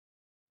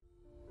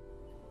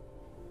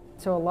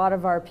So a lot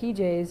of our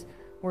PJs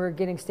were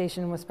getting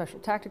stationed with special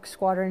tactics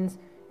squadrons,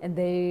 and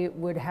they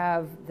would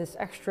have this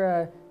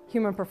extra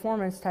human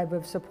performance type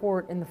of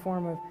support in the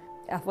form of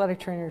athletic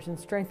trainers and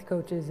strength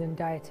coaches and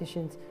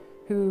dietitians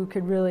who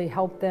could really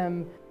help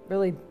them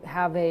really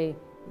have a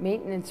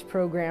maintenance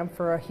program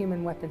for a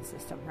human weapon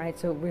system, right?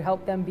 So we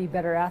help them be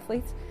better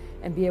athletes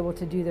and be able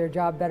to do their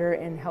job better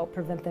and help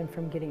prevent them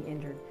from getting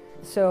injured.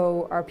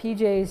 So our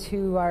PJs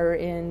who are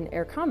in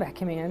Air Combat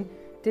Command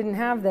didn't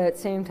have that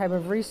same type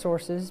of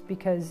resources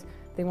because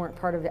they weren't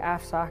part of the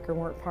AFSOC or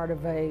weren't part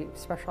of a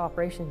special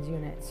operations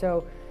unit.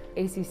 So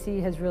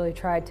ACC has really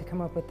tried to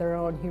come up with their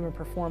own human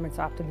performance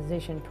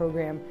optimization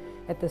program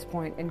at this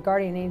point, and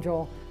Guardian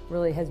Angel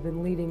really has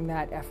been leading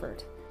that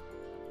effort.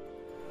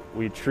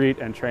 We treat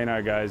and train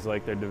our guys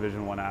like they're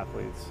Division I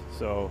athletes.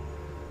 So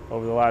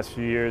over the last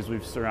few years,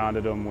 we've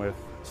surrounded them with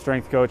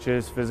strength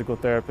coaches, physical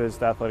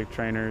therapists, athletic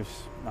trainers,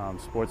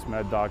 sports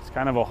med docs,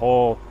 kind of a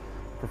whole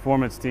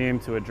performance team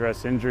to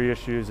address injury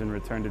issues and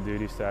return to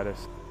duty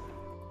status.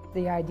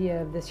 The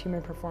idea of this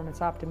human performance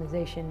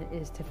optimization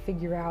is to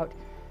figure out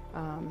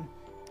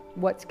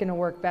what's going to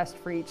work best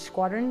for each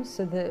squadron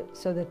so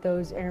that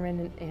those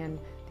airmen and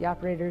the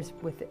operators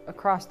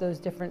across those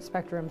different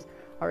spectrums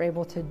are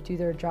able to do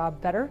their job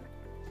better.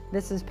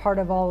 This is part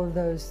of all of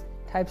those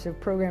types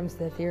of programs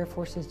that the Air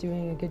Force is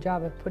doing a good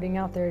job of putting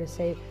out there to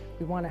say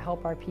we want to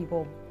help our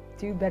people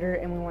do better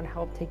and we want to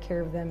help take care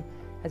of them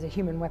as a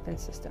human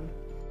weapons system.